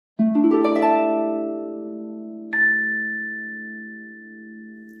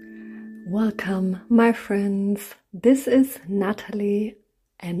Welcome, my friends. This is Natalie,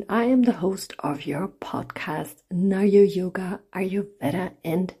 and I am the host of your podcast, Nayo Yoga, Ayurveda,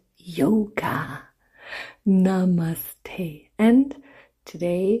 and Yoga. Namaste. And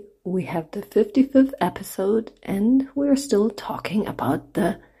today we have the 55th episode, and we're still talking about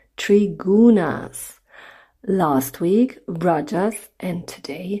the Trigunas. Last week, Rajas, and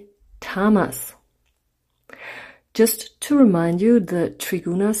today, Tamas. Just to remind you, the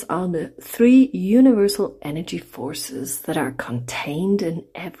Trigunas are the three universal energy forces that are contained in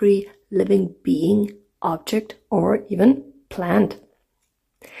every living being, object, or even plant.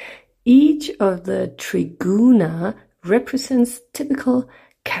 Each of the Triguna represents typical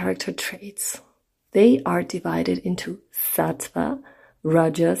character traits. They are divided into Sattva,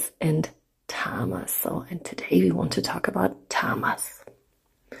 Rajas, and Tamas. And today we want to talk about Tamas.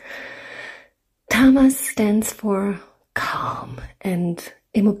 Tamas stands for calm and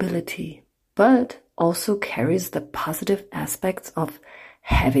immobility, but also carries the positive aspects of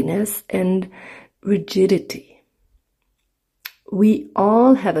heaviness and rigidity. We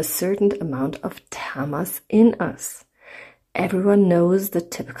all have a certain amount of tamas in us. Everyone knows the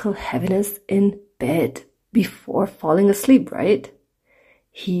typical heaviness in bed before falling asleep, right?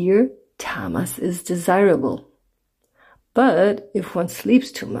 Here, tamas is desirable. But if one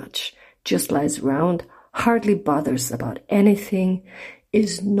sleeps too much, just lies around, hardly bothers about anything,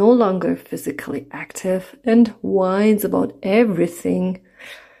 is no longer physically active, and whines about everything,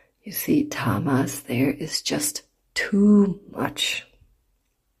 you see, tamas there is just too much.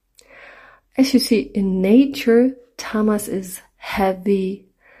 As you see, in nature, tamas is heavy,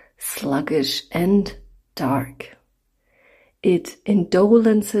 sluggish, and dark. It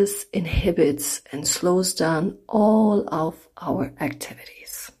indolences, inhibits, and slows down all of our activities.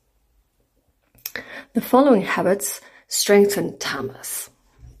 The following habits strengthen tamas,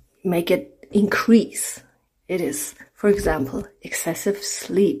 make it increase. It is, for example, excessive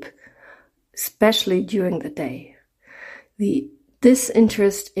sleep, especially during the day, the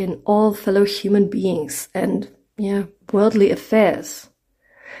disinterest in all fellow human beings and worldly affairs,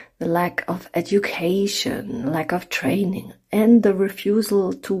 the lack of education, lack of training, and the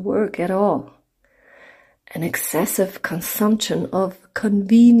refusal to work at all, an excessive consumption of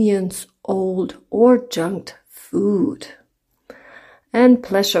convenience, old or junked food, and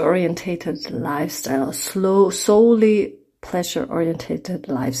pleasure-orientated lifestyle, solely pleasure-orientated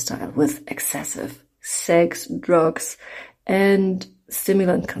lifestyle with excessive sex, drugs, and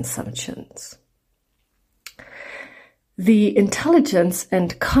stimulant consumptions. The intelligence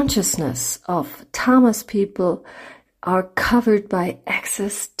and consciousness of tamas people are covered by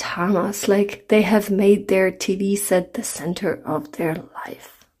excess tamas, like they have made their TV set the center of their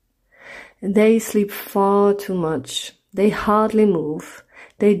life. They sleep far too much. They hardly move.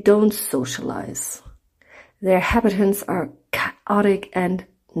 They don't socialize. Their habitants are chaotic and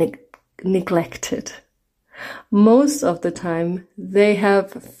neglected. Most of the time, they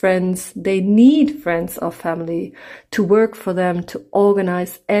have friends. They need friends or family to work for them, to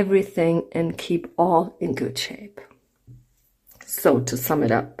organize everything and keep all in good shape. So to sum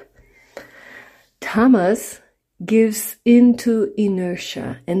it up, tamas gives into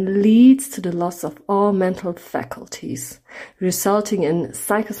inertia and leads to the loss of all mental faculties, resulting in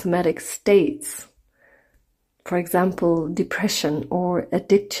psychosomatic states, for example, depression or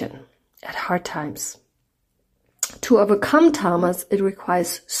addiction at hard times. To overcome tamas, it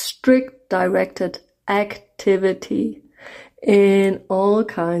requires strict directed activity in all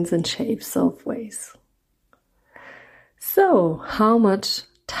kinds and shapes of ways. So, how much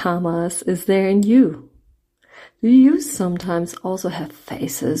tamas is there in you? Do you sometimes also have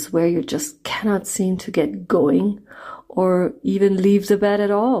phases where you just cannot seem to get going or even leave the bed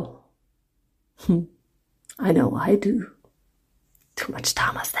at all? I know I do. Too much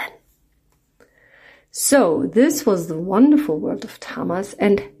tamas then. So this was the wonderful world of tamas,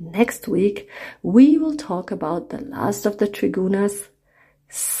 and next week we will talk about the last of the Trigunas,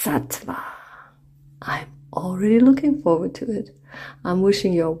 Sattva. I'm already looking forward to it. I'm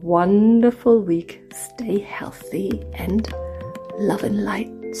wishing you a wonderful week. Stay healthy and love and light.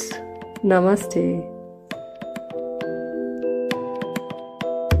 Namaste.